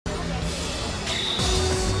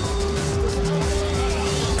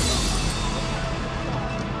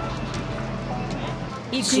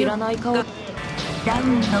知らない顔。ラウン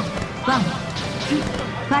ド1フ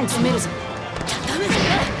ァイト。詰めるぞ。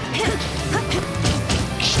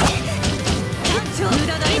無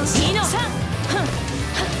駄だよ。2の3。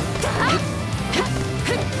詰める。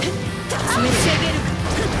防げるか。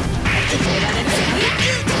決められる。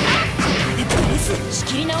これでプレス仕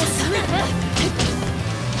切り直す。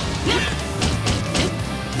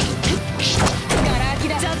ガラ空き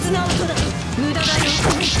だ。雑な音だ。無駄だよ。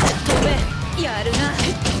飛べ。やるな。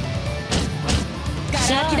ガラ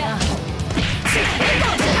空きだ。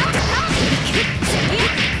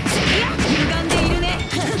歪んでいるね。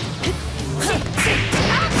防げ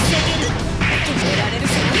る。止められる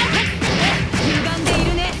か。歪んでい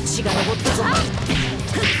るね。血が上ったぞ。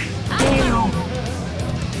KO。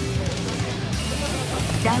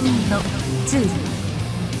ラウンド2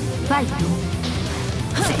ファイト。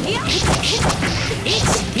1、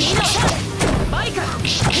2の3。バイカ。1、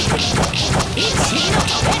2の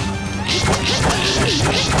飛べ。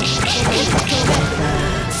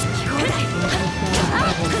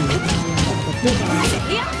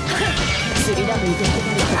釣りだと受け止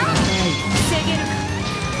めることがない。防げるか。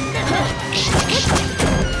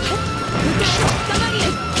たまに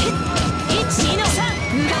1、2の3。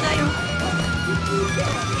無駄だよ。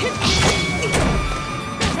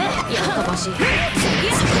やっかましい。そこま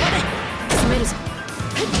で詰めるぞ。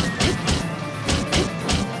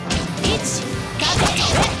1、勝て。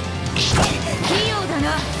器用だ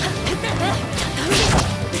な。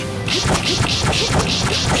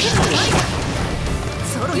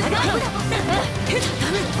ソロ長い。畳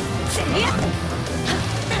む。せりゃ。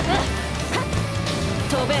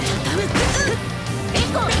飛べ。畳む。エ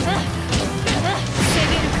コー。防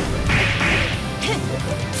げるか。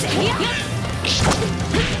せりゃ。防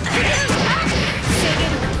げ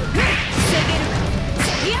るか。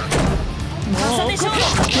せりゃ。重ね勝負。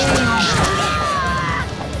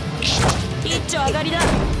一丁上がりだ。ラ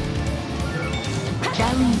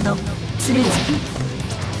ウンド3フ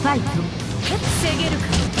ァイト。防げるか。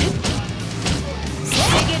防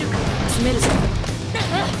げるか。詰めるぞ。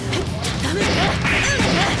畳む。防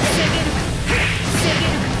げるか。防げる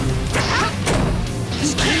か。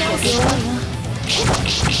仕切り直す。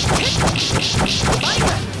バイカ。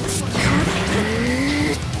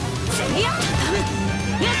せりゃ。畳む。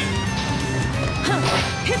やっ。防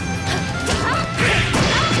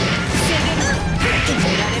げるか。決め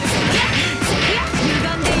られるか。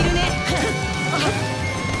歪んでいるね。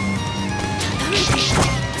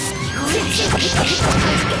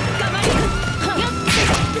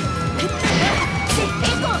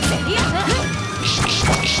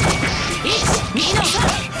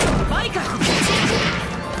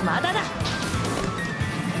まだだ。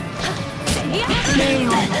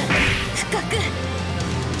深く。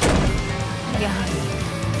やはり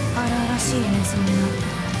荒々しい演奏になった。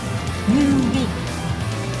ムーンビー。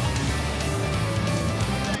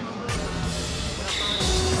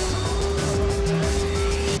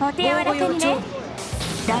お手柔らかにね。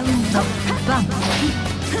ラウンド1フ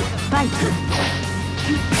ァイト。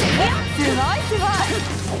すごいすごい。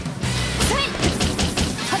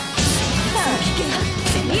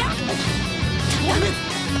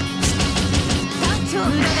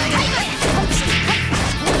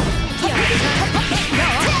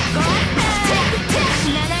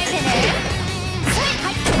死なないでね。死なな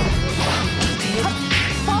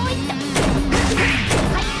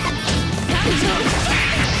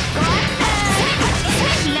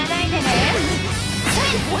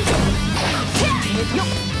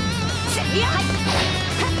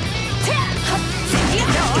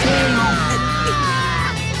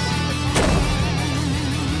いでね。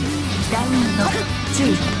ラウンド2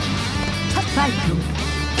ファイト。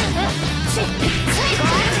死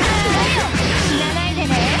なないでね。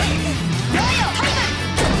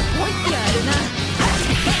やるな。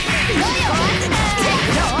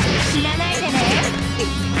死なないでね。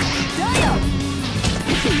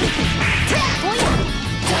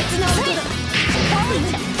雑な音だ。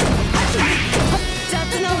雑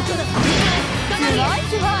な音だ。すごい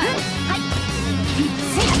すごい。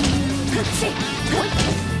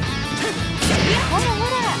ほらほ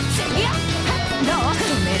ら。どう？止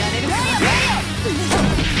められるか。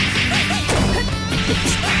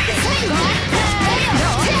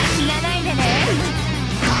死なないでね。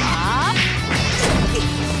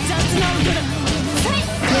雑な音だ。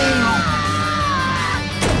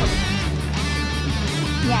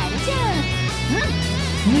やるじゃん。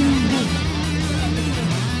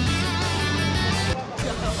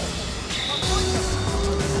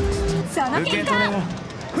その結果。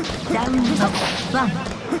ラウンド1ファイ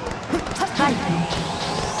ト。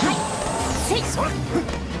はい。せい。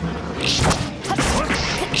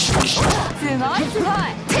すごいすごい。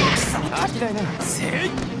嫌いなせい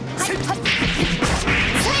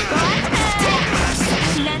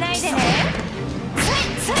死なないでね。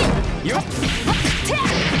よっ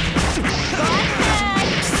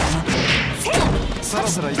そろ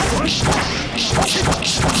そろ行くぞ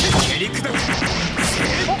蹴り砕く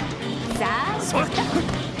さあさあ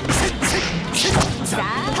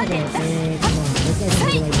立てた打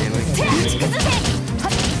ち崩せ。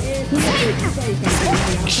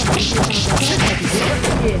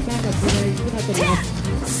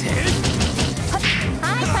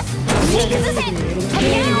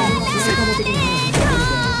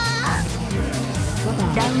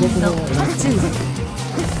ラウンド2フ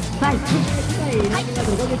ァイト。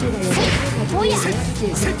おやど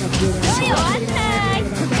よあんない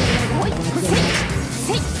おい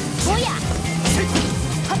せいおや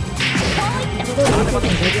どよあんな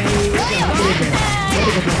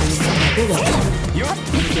いよっ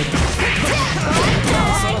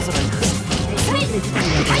そろそろ行くぞ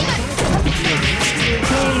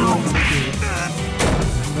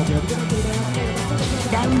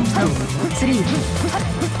ラウンド3フ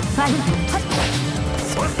ァイト。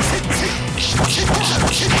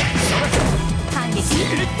反撃ヒッ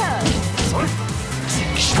ト。さ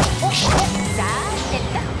あ出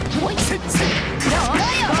たおいど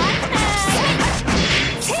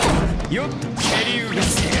うよよっ蹴りうが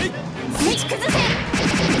せい打ち崩せ。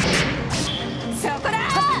そこだ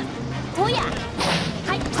おや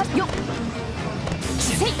はいよっ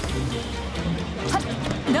せい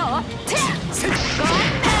どうごあん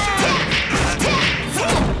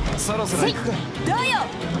そろそろ行くかどうよ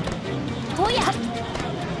おやはい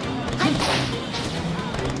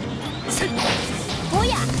お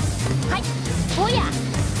やはいおや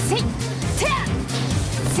せいせ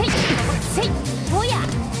いせいおや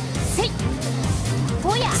せい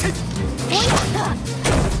おやおや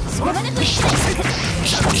その場でぶっしない打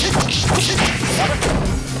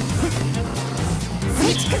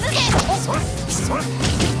ち崩せ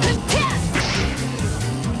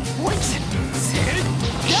おいせいどう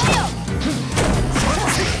よ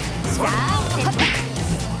さあそ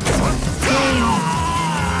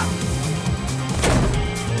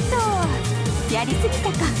うやりすぎた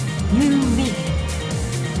か。ユーウィン。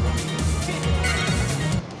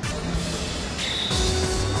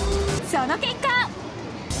その結果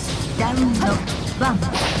ラウンド1フ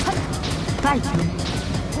ァイト。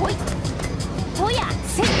おいおや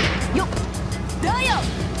せいよどうよ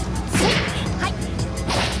せいはい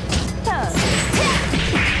と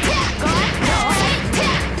ごあん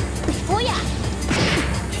とおや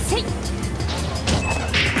せい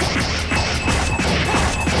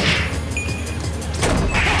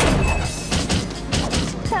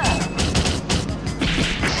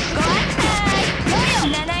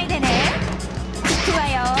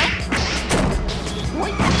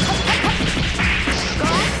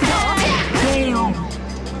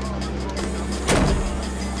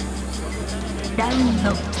ラウンド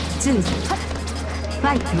2フ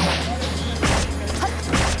ァイト。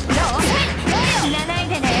死なない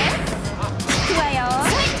でね。引くわよ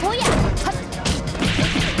おや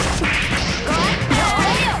ごあん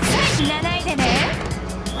死なないでね。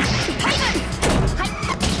タイムはいタイム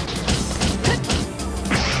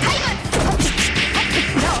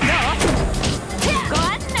ごあん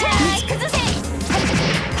打ち崩せ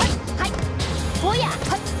はいおや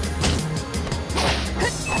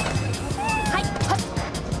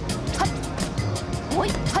おい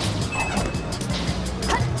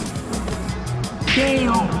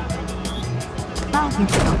KO パーフェ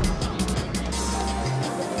クト。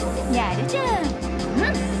やるじゃん。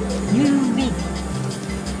ユーウィン。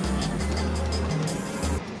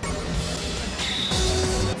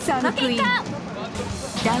その結果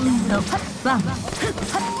ラウンド1ファ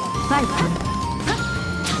イト。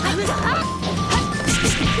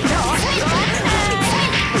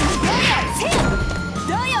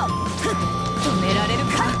どうよ止められる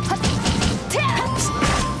か。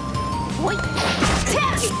おい兄弟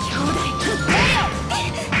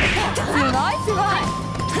すごいすごい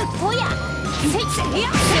おやせいせい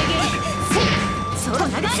やせいそうな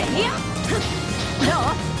がせいやどう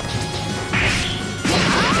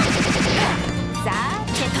さあ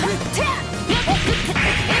てか突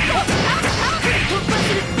破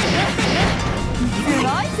するすごい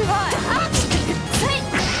すごいせい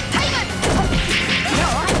タイムどう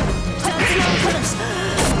雑な話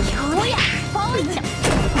おやポイント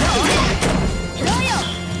どうよ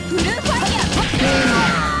ブルーファイヤー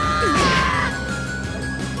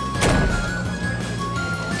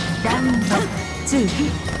ラウンド2フ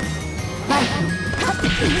ァイト。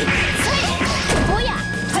おや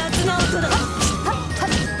雑な音だ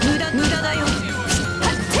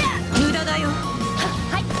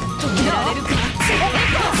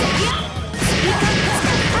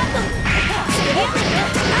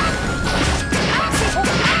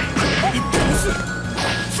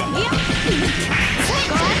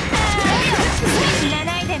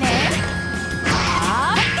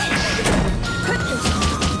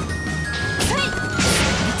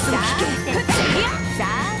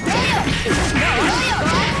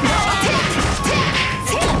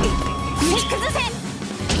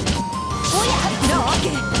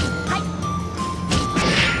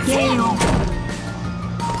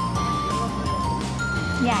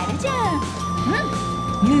やるじゃん。う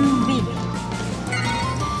ん、You win。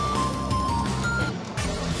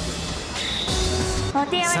お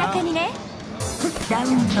手柔らかにね。ラウ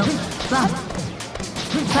ンド1、ファ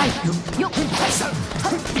イトよっ。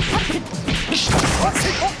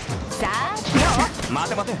さあ、待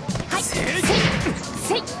て待て。はい、せい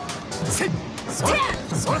せいそれ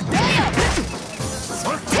それどうよ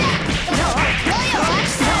それどうよ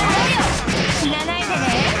死なないでね。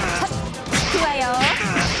引くわよ。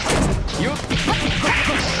よっ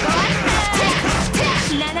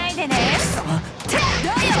死なないでね。どう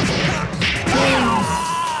よ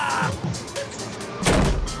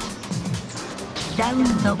ラウ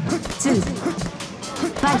ンド2、フ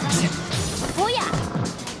ァイト。おや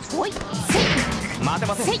おい、せい待て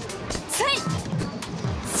待て。せいせい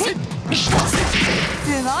せい。すご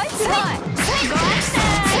いすごい。せいごあしたい。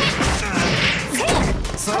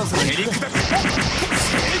そろそろヘリクだ。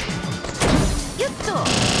よっと。どうごあ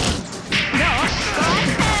し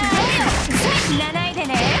たい。死なないで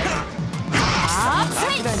ね。はあ、せ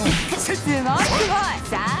いすごいすごい。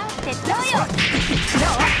さあてどうよ。どう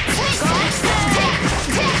ごあしたい。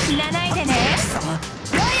死なないでね。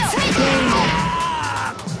どうよ。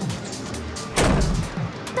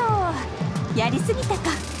とやりすぎた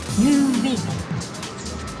か。You win。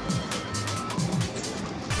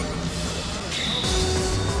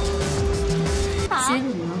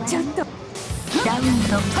ちょっとラウン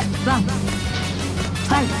ド1、ファイト。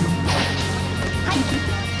はいはい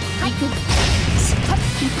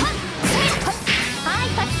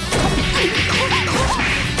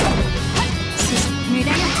無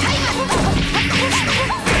駄よ。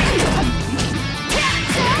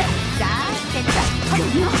さあてと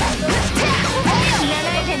死な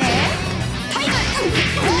ないでね。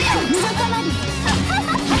そこまで。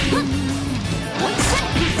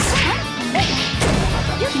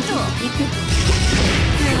よっと行く。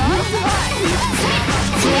すごいすごい。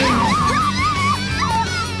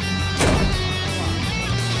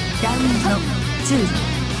ラウンド2、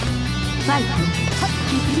ファイト。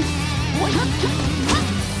おい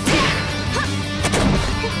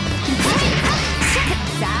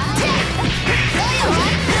さあ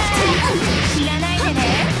知らないでね。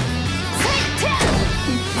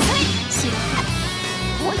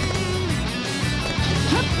おい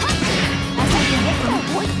朝日ね。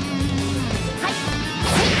おいはい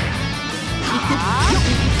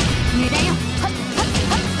無駄よ。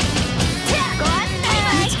ご案内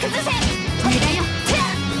崩せ。無駄よ。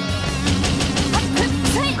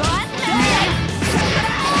ご案内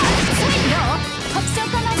特徴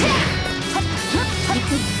かな。行く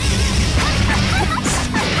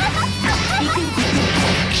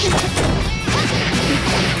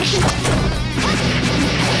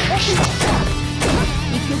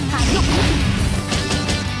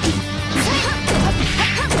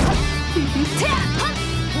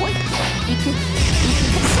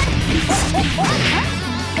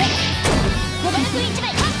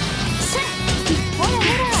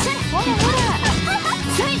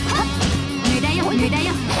無駄よ無駄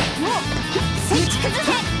よ。もうスイッチ崩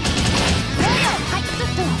せ。はいちょっ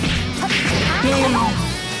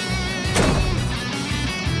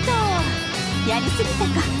とやりすぎたか。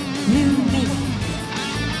You win。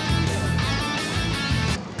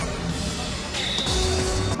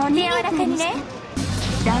お手柔らかにね。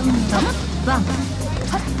ラウンド1、フ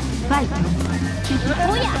ァイト。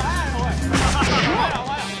おや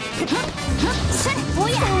おやすご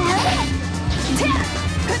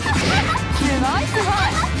いすごい。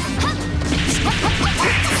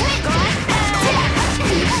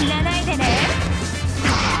死なないでね。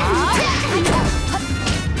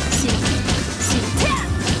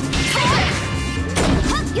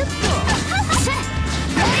よっと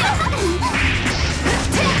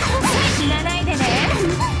死なないでね。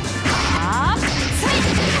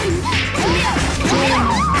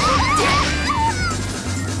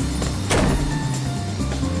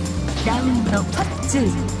ラウンド2、フ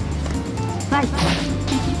ァイト。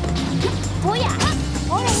おや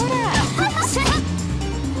ほらほら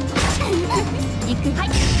行く。はい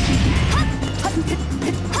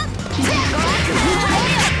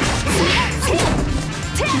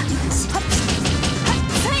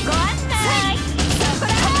ご案内そこ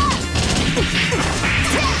だ。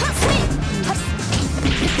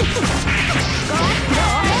ご案内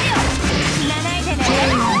死なないでね。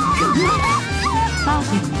パー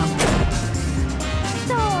フェクト。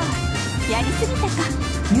そうやりすぎたか。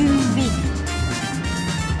You win。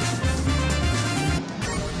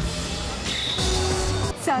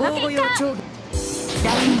その結果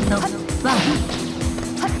ラウンド1、フ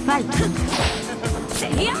ァイト。せい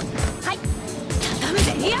やはいダメ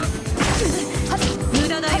せいや無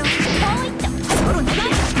駄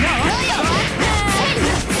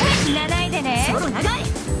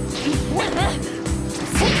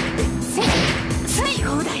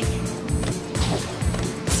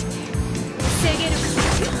防げるか。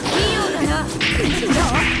器用だな。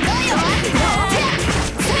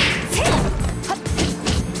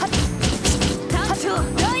単調ど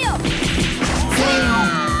うよ。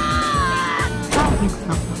パーフェクト。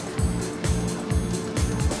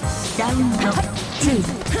ラウンド2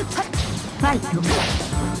ファイト。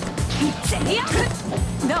せや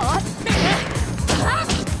どう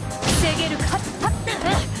防げるか。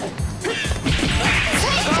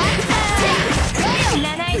死な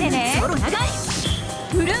ないでね。ソロ長い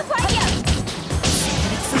フルファイヤー。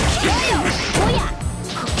おや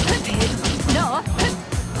この程度どう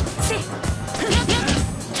せ防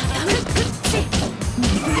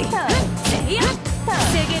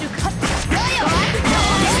げるか。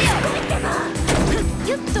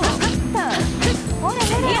ゆっとほらほら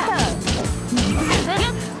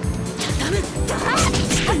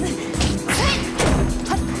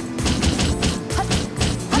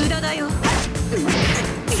無駄だよ。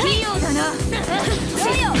器用だな。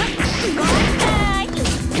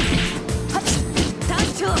単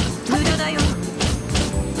調無駄だよ。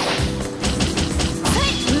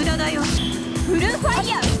無駄だよ。フルファイ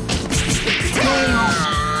ヤー。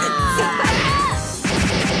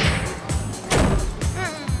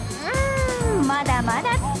まだまだ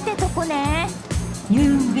ってとこね。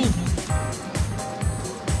UV。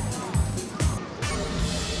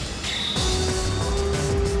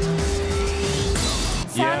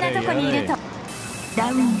そんなとこにいると。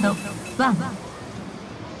ラウンド1フ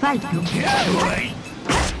ァイト。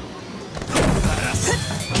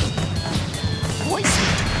おいし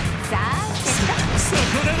さあ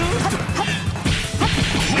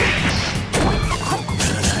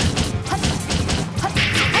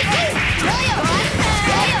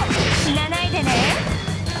死なないでね。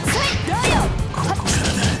どうよ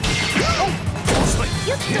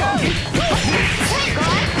ゆっと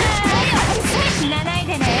死なないで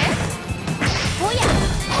ね。おや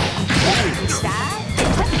さあ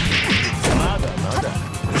まだまだ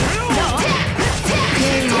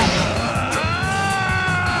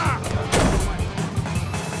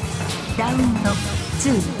ラウンド2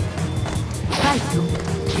ファイト。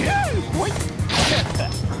おい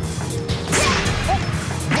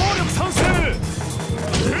暴力賛成。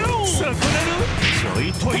さこなるちょい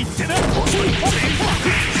と言ってな。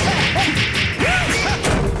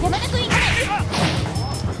山田君いかない。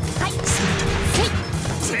はい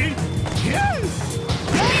せいど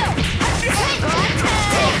うよ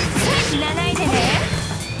死なないでね。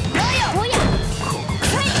どうよおや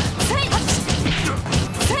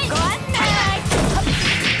ご案内。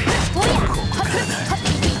おや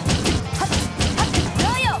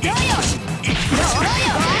どうよ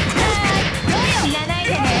死なないで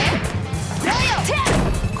ね。どうよ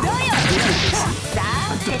さ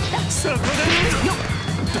あ絶対さこなるよ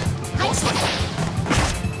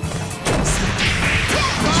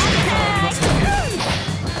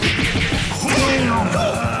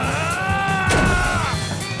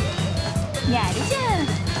やるじゃ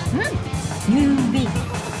ん。UV。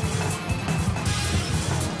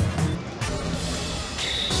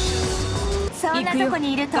そんなとこ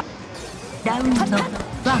にいると。ラウンド1フ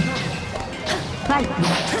ァイト。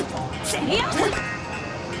せや好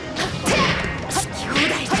き放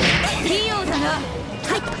題器用だな。は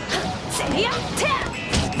いせや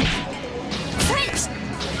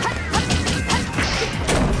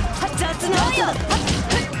雑な音だ。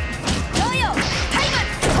どうよタイム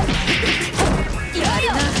やる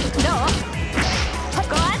な。どう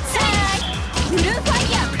ご案内フルファイ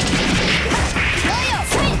ヤー。どうよ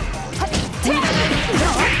無駄だよ。ど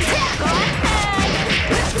うご案内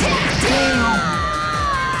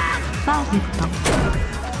パーフェクト。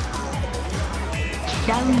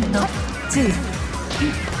ラウンド2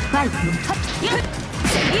ファイト。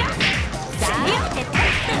せやさあ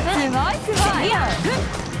すごい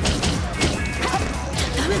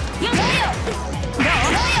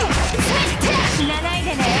死なないで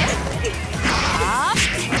ね。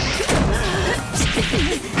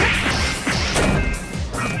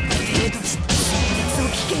そう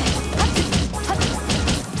聞け。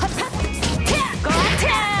ご案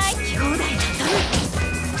内兄弟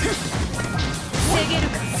防げる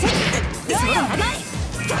か。どうよ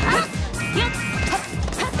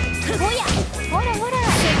おやほらほら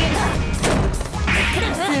防げるか。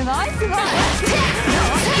すごい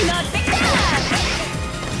乗ってきた。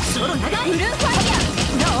ソロ長いフルファイヤー。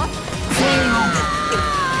どう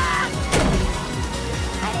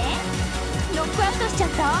あれノックアウトしちゃっ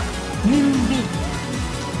た。 UV。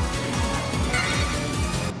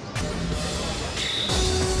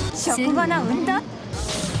食後の運動。ラ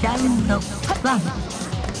ウンド1フ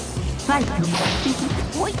ァイト。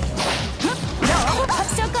おいどう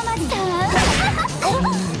そこまでだ。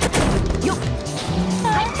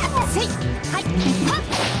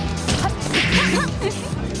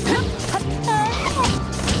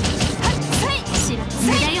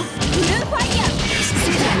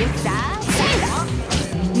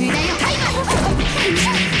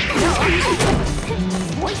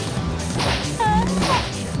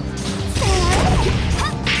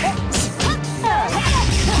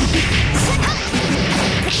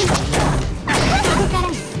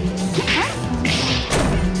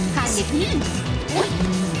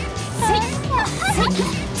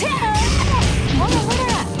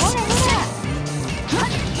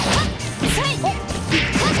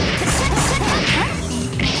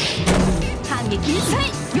撃よっ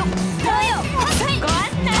どうよご案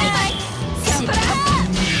内しばら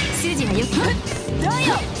筋がよくどう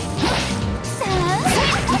よさあ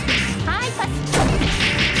はいパス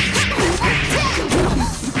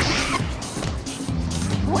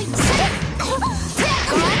おいご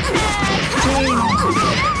案内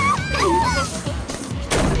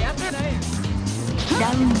ラ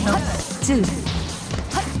ウンド2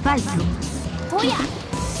ファイトおや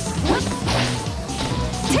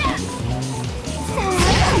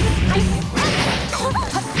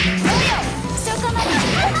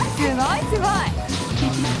すごいすごい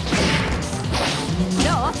ど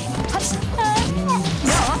う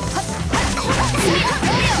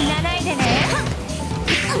死なないでね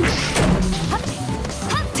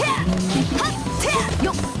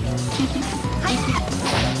よっ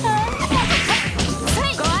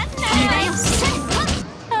ご案内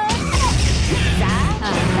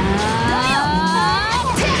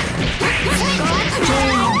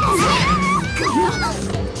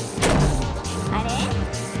あれ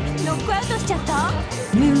ノックアウトしちゃった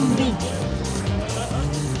ムーンビー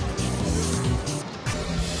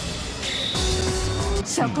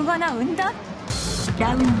食後の運動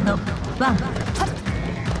ラウンド1フ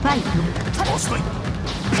ァイト遅い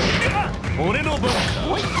俺の番か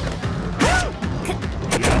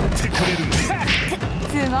やってくれる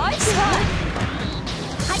すごいすご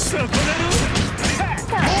いそこだろ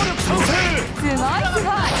暴力賛成すごいすご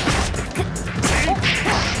い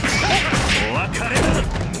お別れだ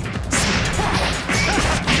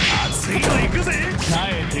熱いの行くぜ耐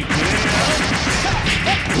えてくれ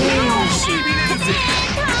よしびれるぜ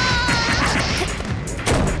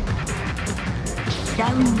ラ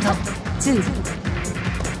ウンド2フ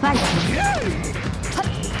ァイト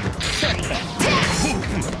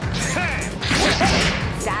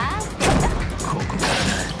さあここから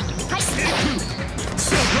だ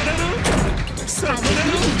そこだろそこだ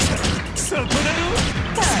ろそこだろ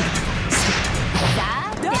さ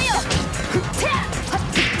あどうよ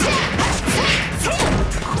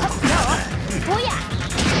おや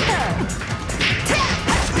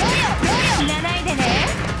死なないでね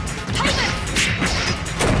タイム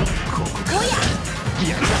おや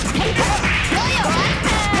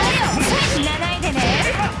死なないでね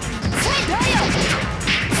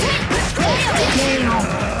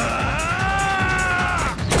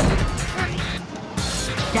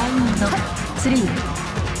ラウンド3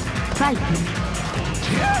ファイト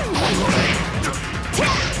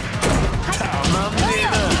たまんねえ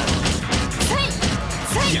な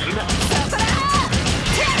やるなす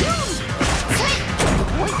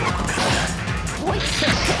ごいす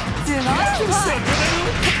ご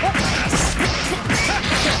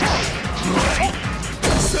い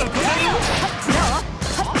そこだよ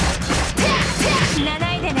死な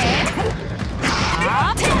ないでね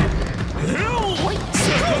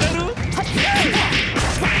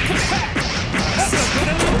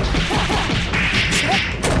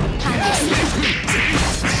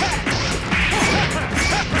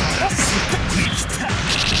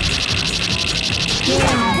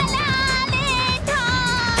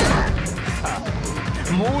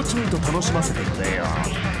もうちょいと楽しませてくれよ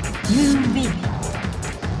ムーンビー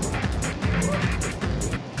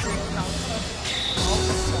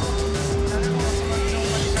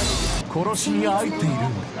殺しに空いている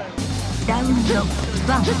ラウンド1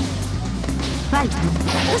ファイト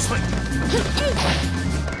遅い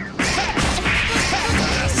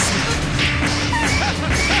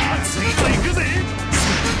熱いの行くぜ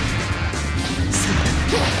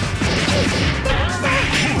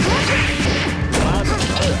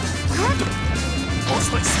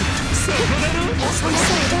遅いそこだろ遅い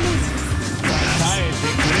耐えて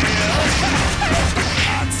くれよ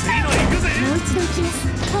熱いの行くぜもう一度行きます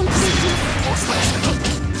本気で行きます遅い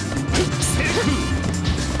セーフ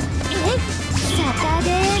サタデ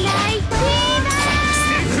ーナイトフィーバ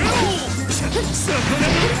そこだ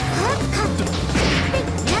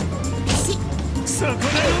ろそこ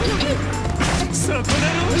だろそこ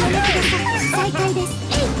だろ再開です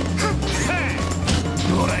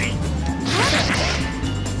ほらい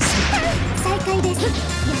再開ですや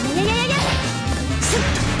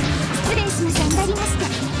失礼しました頑張りました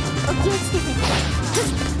お気をつけて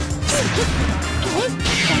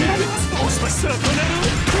頑張りました遅いそこだろ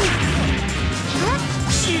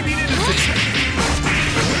しびれるぜ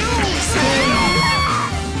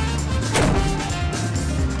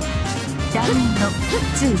ラウンド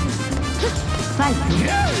2ファイト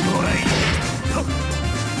ほらい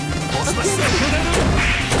遅いそこだろ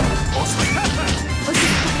遅い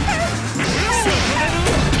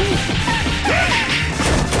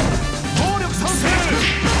暴力賛成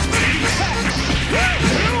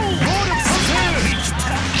暴力賛成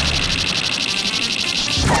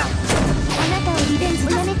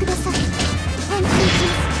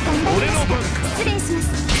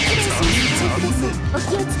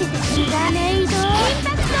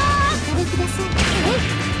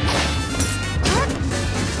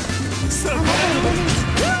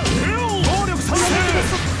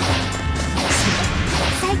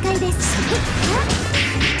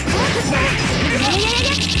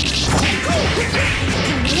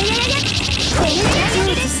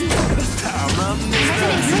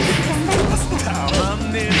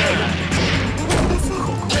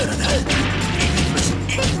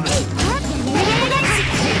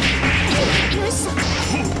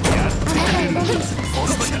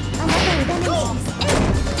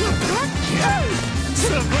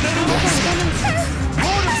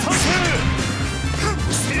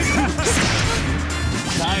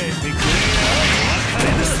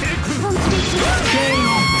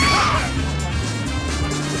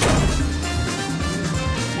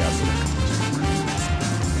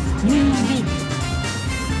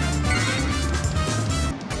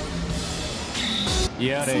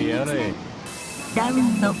やれやれ。ラウ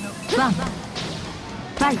ンド1フ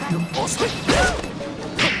ァイト。遅い。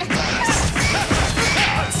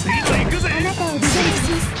熱いの行くぜ。あなたをリベルし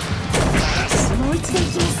ます。もう一度行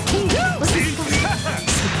きます。お静かに。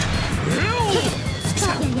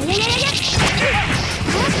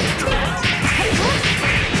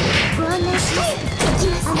ご案内します。行き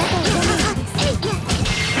ます。あなたをダメージです。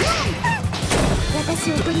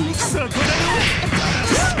私を取りました。そこだろ。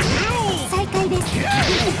再開です。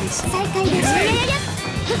再開です。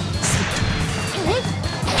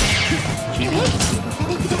君お食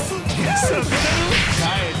べください。そこだろ。帰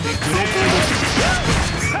ってくれよ。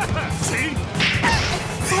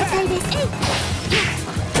再開です。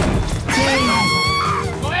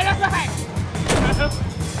ごめんなさい。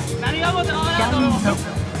何がもってごめんなさい。ラウンド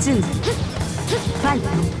2ファイト。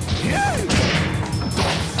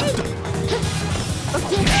お気を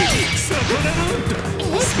つけて。そこだろ。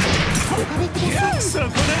お食べください。そこだ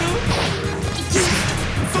ろ。行きます。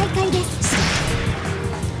再開です。そ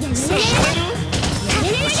こだろ。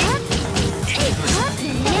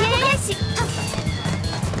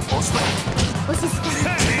お静かに。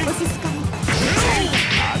お静かに。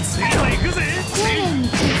熱いの行くぜ。丁寧に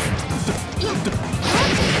行きます。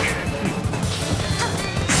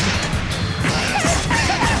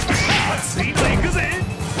熱いの行くぜ。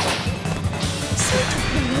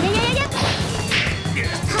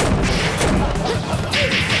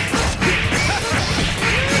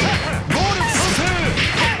暴力賛成。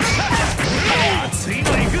熱いの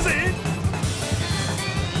行くぜ。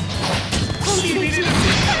しびれるぜ。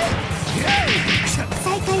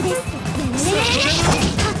再開です。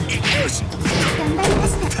よし。頑張りまし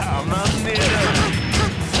た。たまんねえな。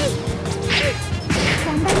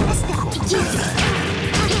頑張りました。行きます。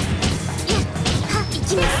行き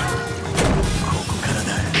ます。ここからだ。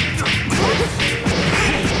お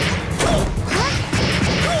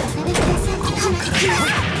食べください。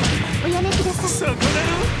おやめください。そこだ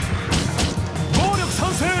ろ。暴力賛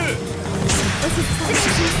成。お静かに。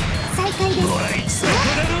再開です。ほらそこ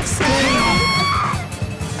だろ。そこだろ。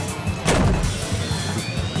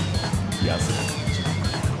安らかに自分か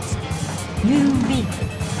ら殺せ。ユービー。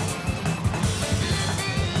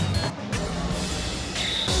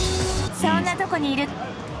そんなとこにいる。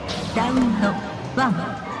ラウンド1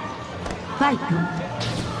ファイト。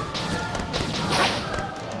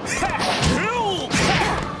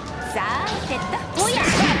さてと、おや。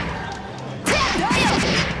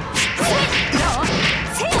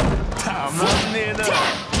たまんねえな。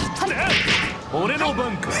俺の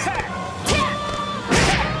番か。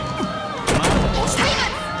まだ遅い。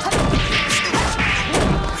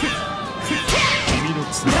君の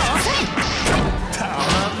爪。た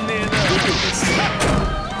まんねえな。た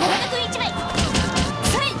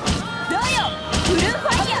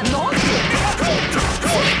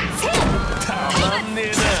まんね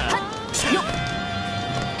えな。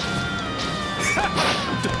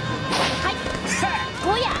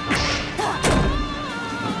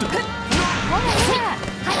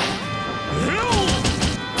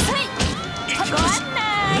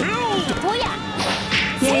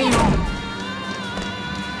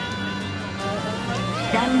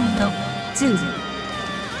ラウンド2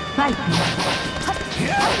ファイト。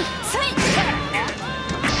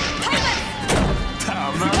た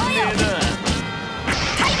まんねえな。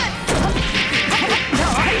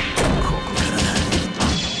ここからだ。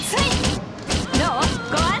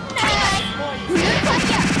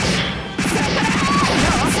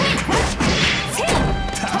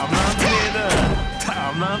たまんねえな。た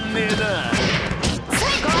まんねえな。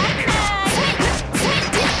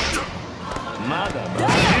まだまだ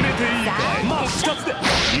決めていいかい。まあ2つだ。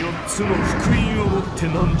4つの福音を持って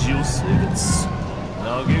汝を制圧。嘆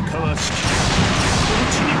かわしき。この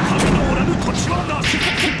地に神のおらぬ土地はなし。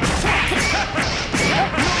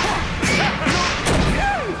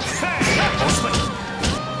遅い。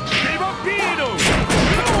ビバビーノ。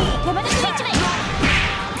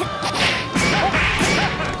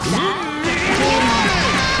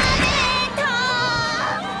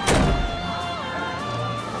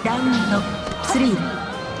ラウンド3フ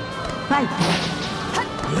ァイト。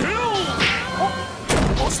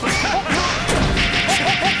遅い。す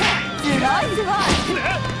ごいすごい。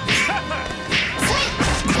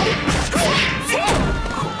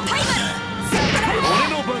俺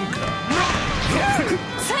の番か。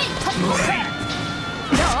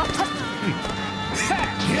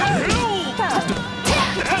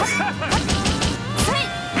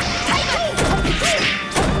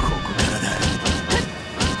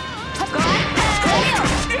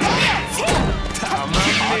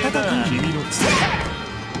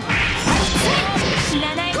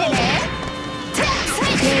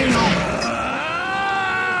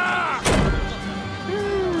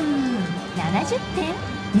70点。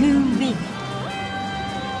You win。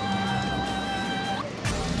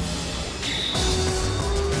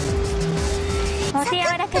お手柔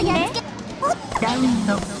らかにね。ラウン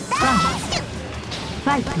ド1、フ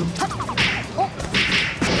ァイト。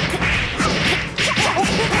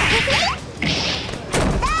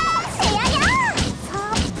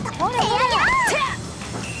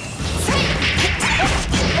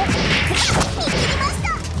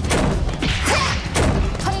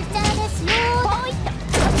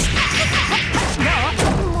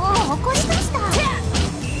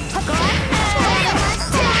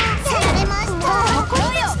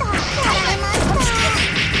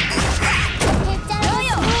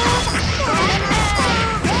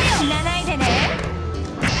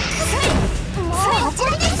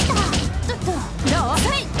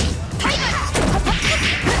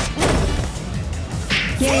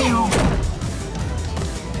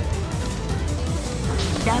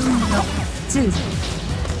ラウンド2、フ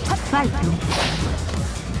ァイト。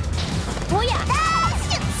おや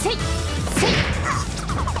せいせい。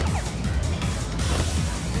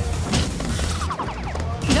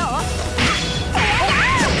どう？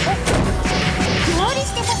料理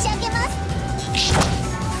して差し上げます。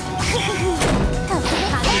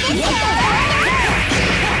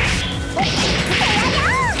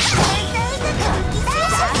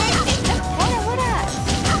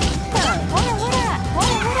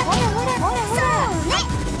特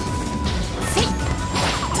別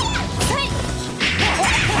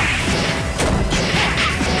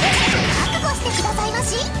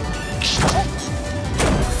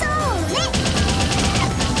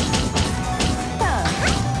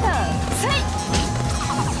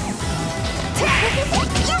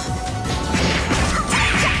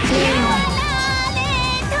すよ。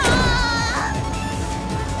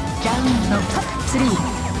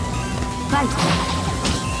3、ファイト。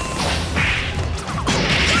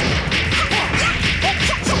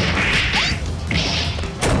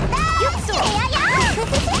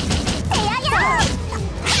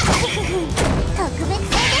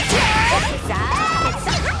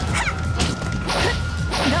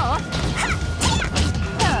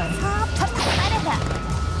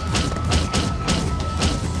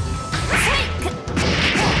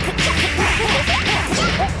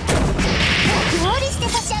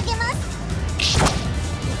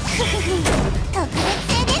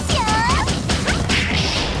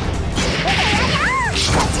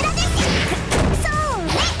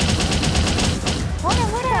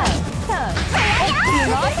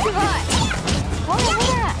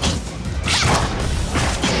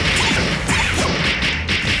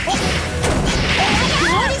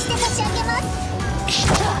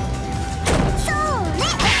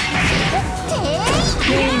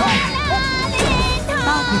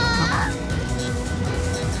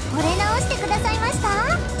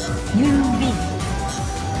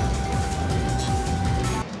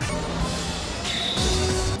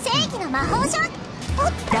魔法書。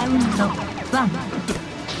ラウンド1、フ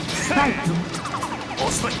ァイト。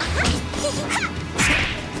遅い。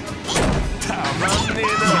たまんねえな。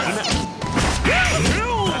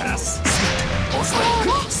遅い。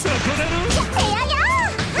そこだろ。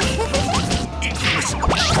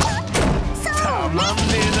たまんね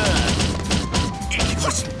え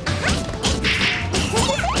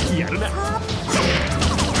な。やるな。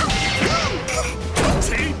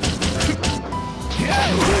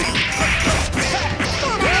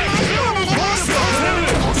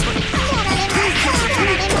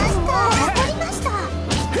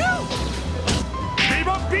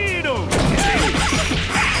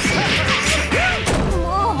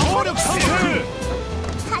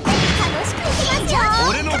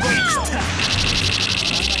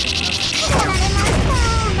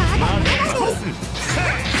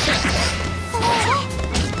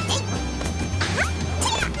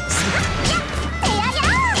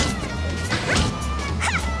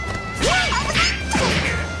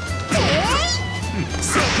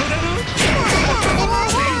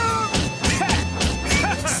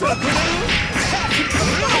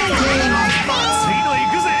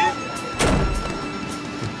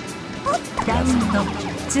ラウンド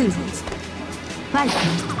2、ファイト。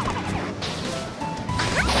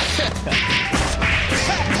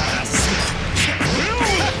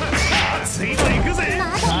熱いの行くぜ。帰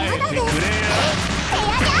ってくれよ。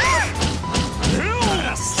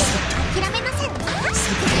諦めません。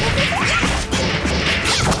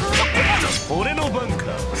俺の番か。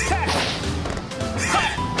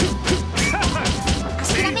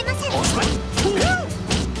諦めません。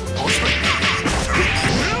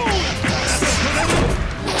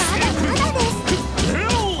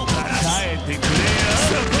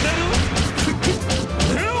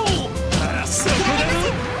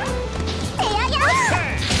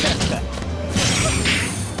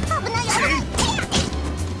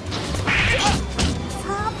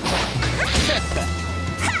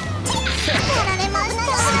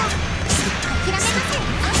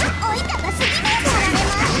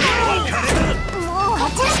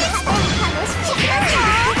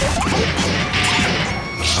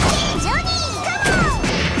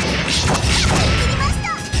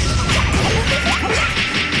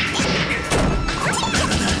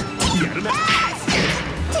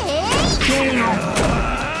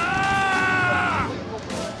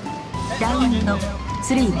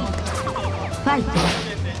ァイト。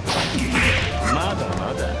まだ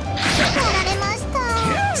まだやられました。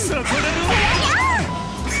そこでの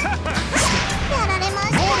やられま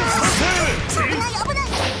した。危ない危ない。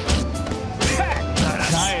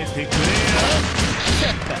耐えてくれよ。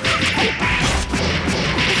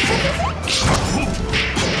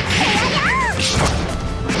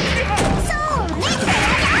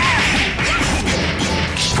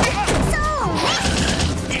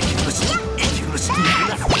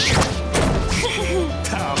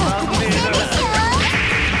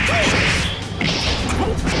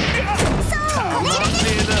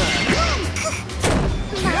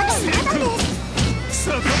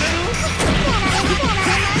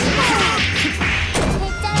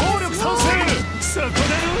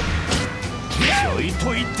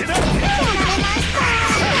と言ってな。耐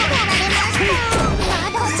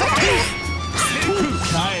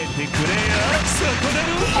えてくれよ。そこだろ。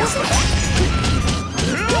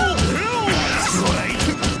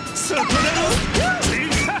そこだろ。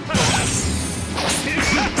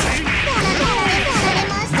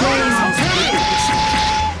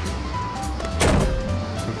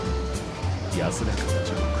安らかな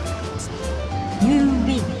ジョーク。You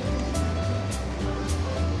win。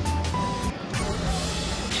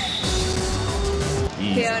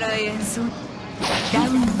手洗い演奏。ラウ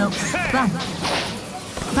ンド1。フ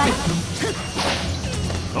ァイト。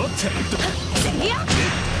おっと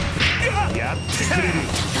やってくれる。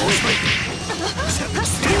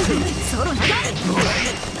ソロにち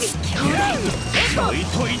ょい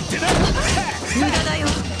と言ってな。無駄だよ。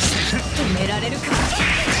止められるか。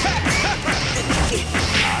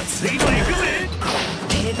熱いの行くぜ。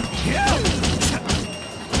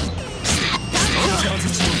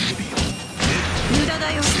無駄だ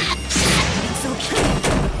よ。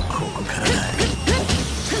ここからだ。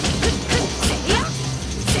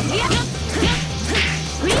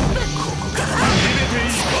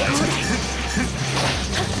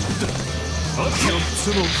4つ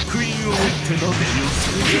の福音を持って何をす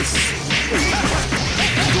るんです。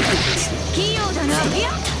器用だな。や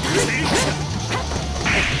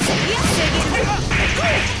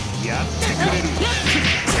ってくれる。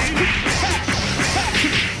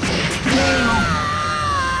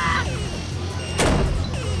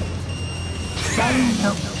ラウンド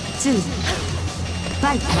2。ファ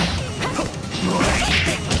イト。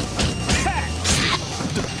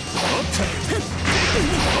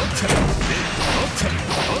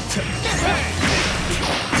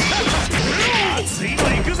熱いの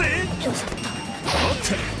行くぜ。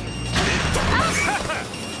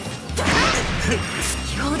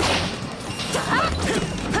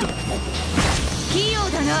器用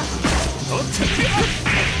だな。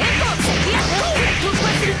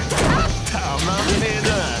たまんねえな。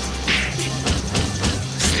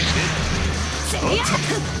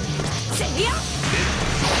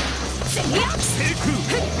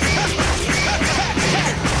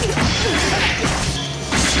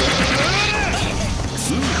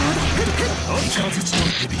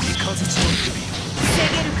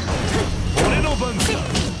俺の番だ。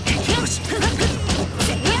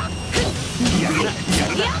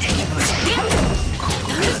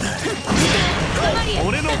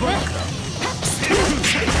俺の番だ。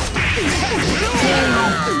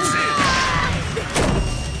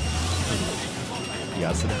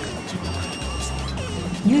安らかな地獄。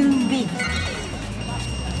 You win。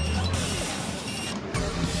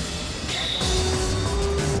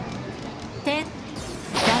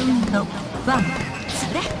ラウンド1。フ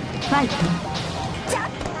ァイト。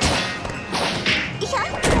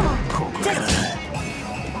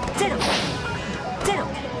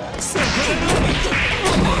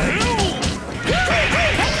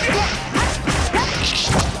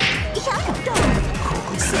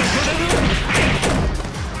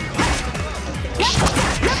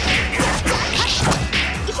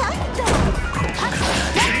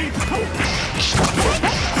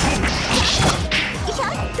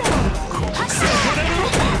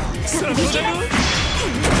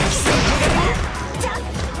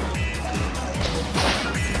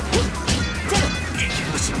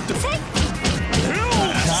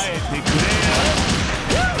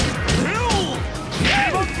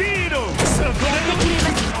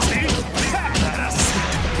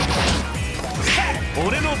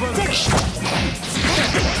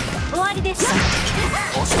終わりです。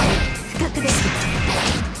不覚です。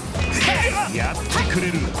やってくれ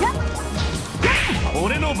る。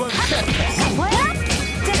俺の番だ。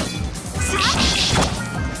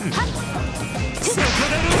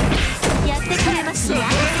やってくれますね。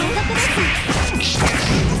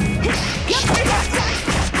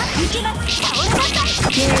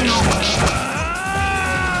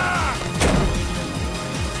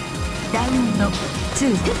ンド2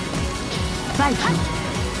ファイト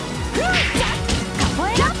カポエ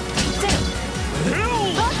ラゼロ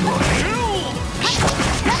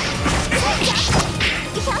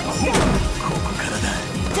ここからだ。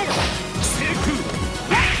ゼロセク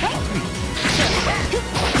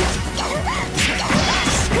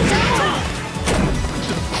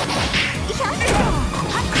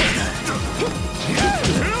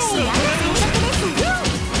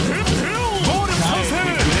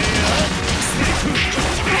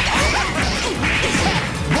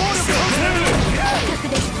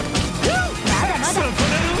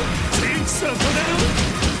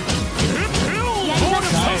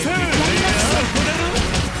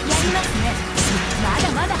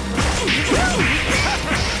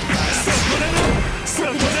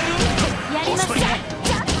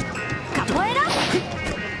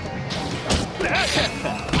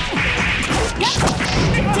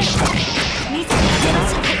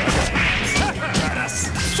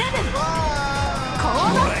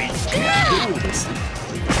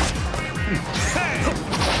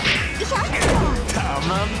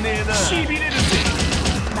しびれるぜ。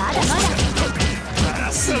まだまだ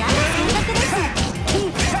そこだろ。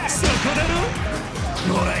そこだろ。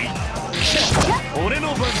ほらい俺の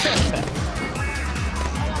番だ。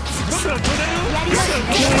そこだろ。やります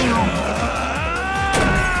ね。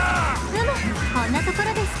こんなところ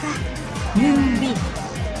ですか。ムーンビー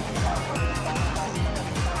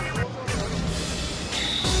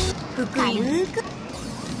軽く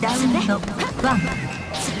ダウンド1フ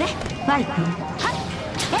ァイト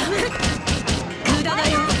無駄だ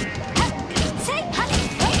よ。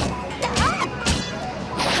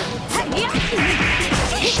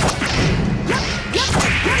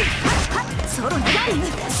ソロ長い。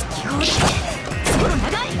隙放でソロ長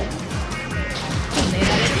い。止めら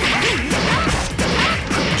れるか。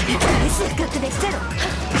せっかくでゼロ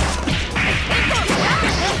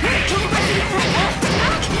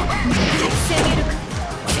防げるか。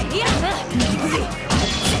せいや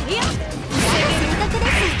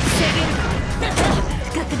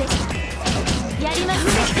深くですやります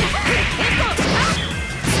ね。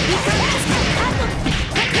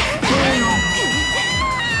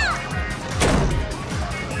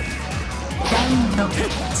ダウンド2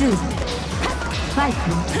ファイト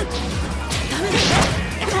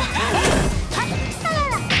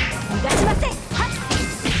逃がしません。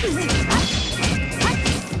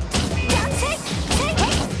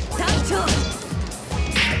団長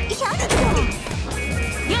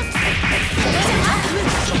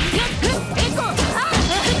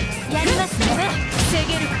やりますね。防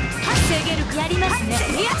げるか。やりますね。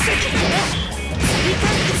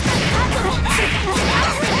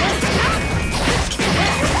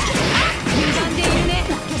歪んでいるね。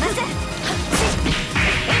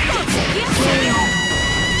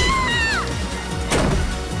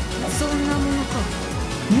そんなものか。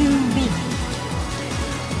ムーンビー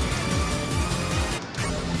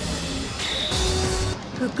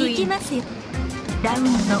福いきますよ。ラウンド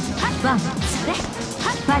1ファ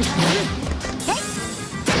イト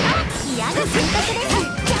嫌な選択です。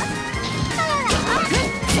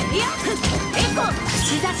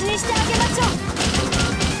串刺しにしてあげましょう。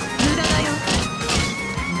無駄だよ。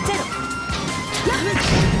ゼロ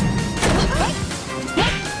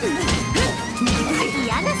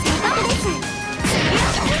嫌な選択です。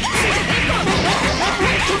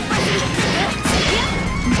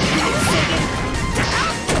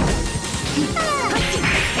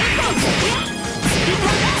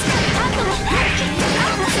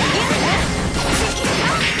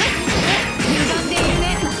歪んでいるね。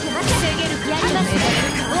防げるか。やりますね。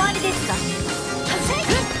終わりですか。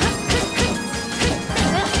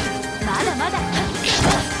まだまだ。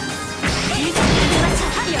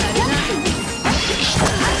やるな。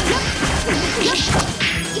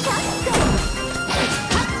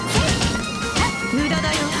無駄だ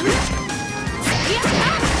よ。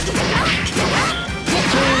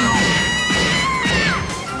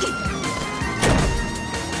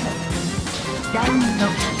ダウンド2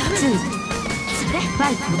ファ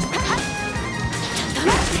イト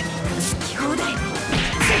好き放題。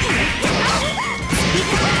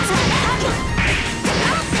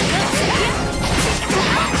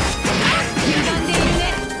歪んでいるね。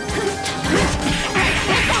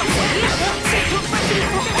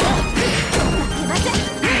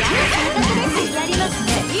やりますね。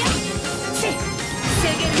防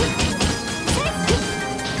げる。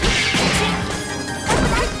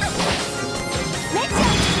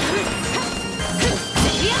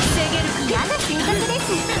防げる。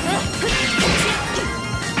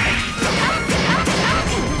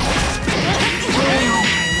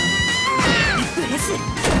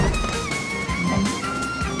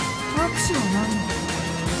手は何だ。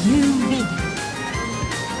ニューウィン。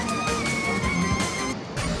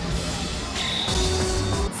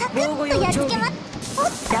サクッとやっつけます。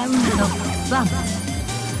ラウンド1フ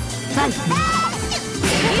ァイト。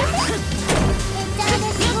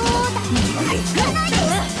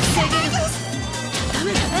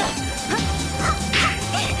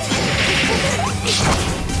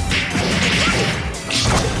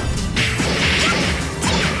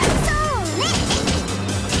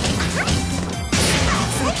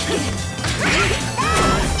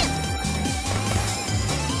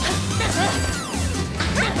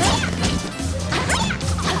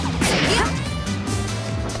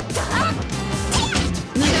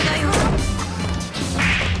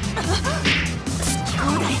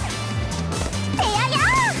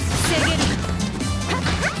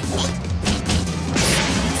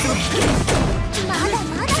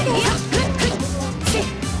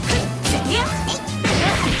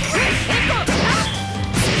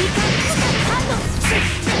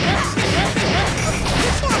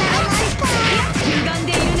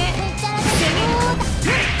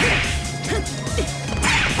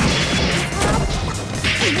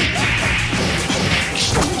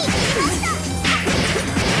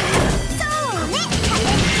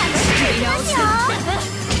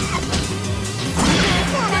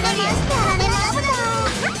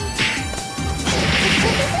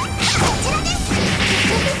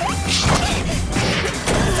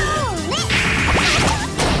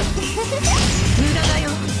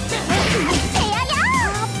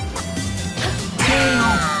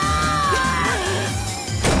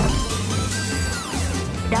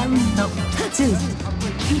ラウンド2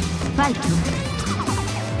ファイト。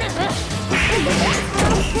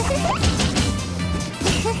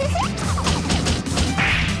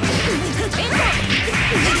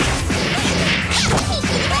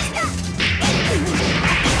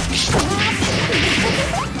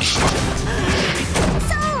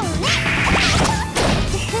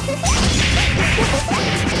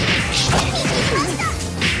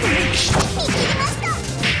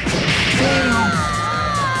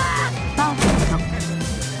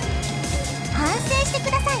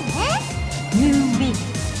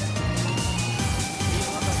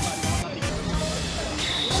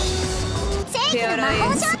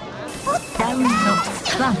ラウンド1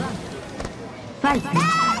ファイト。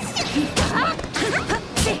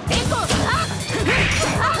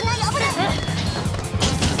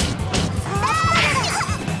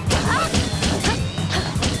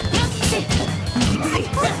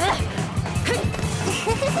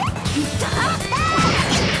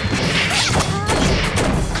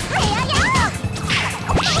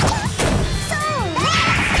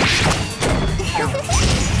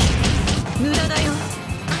無駄だよ。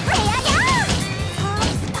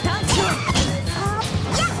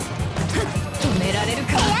止められる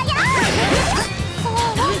か。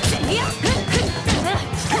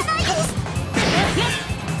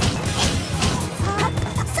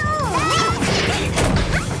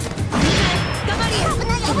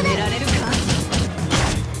止められるか。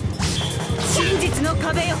真実の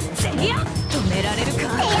壁よ。止められるか。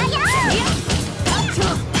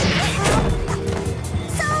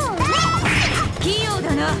器用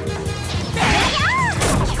だな。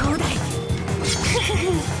兄弟。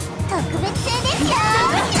特別製ですよ。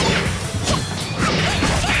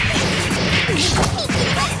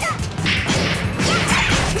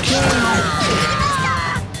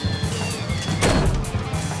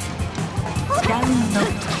ラウンド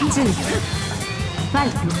2ファイ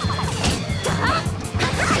ト。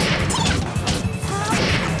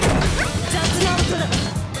雑な音だ。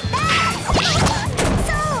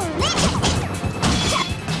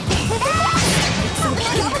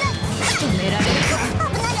止められるか。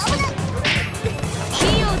器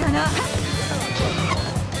用だな。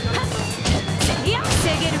防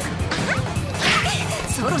げるか。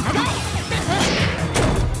ソロ長い。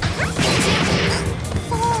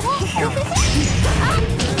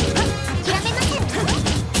諦めま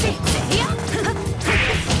せん。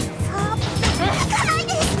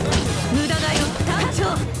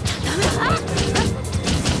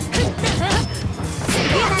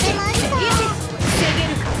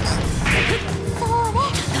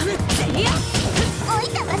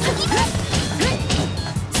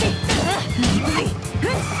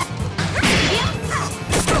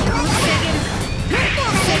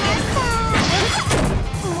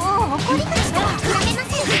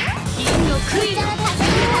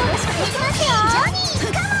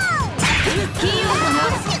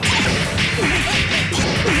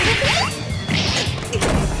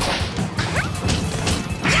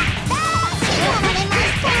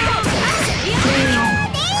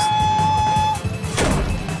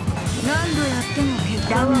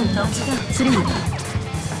のスリーフ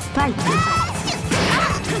ァイト。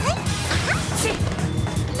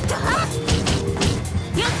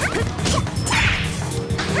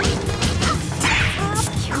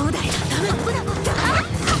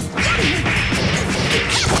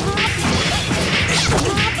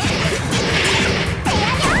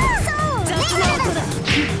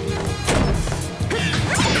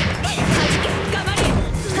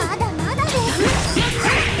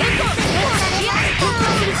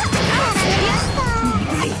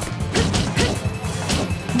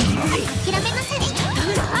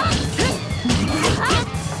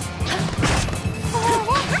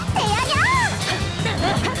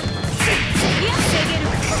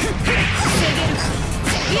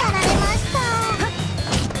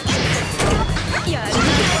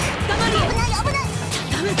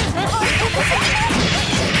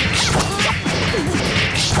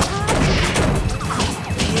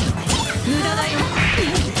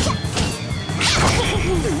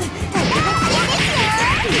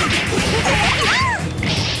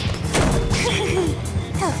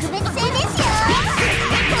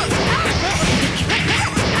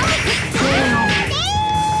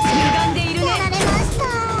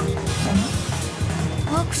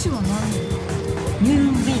握手は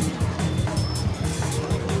何？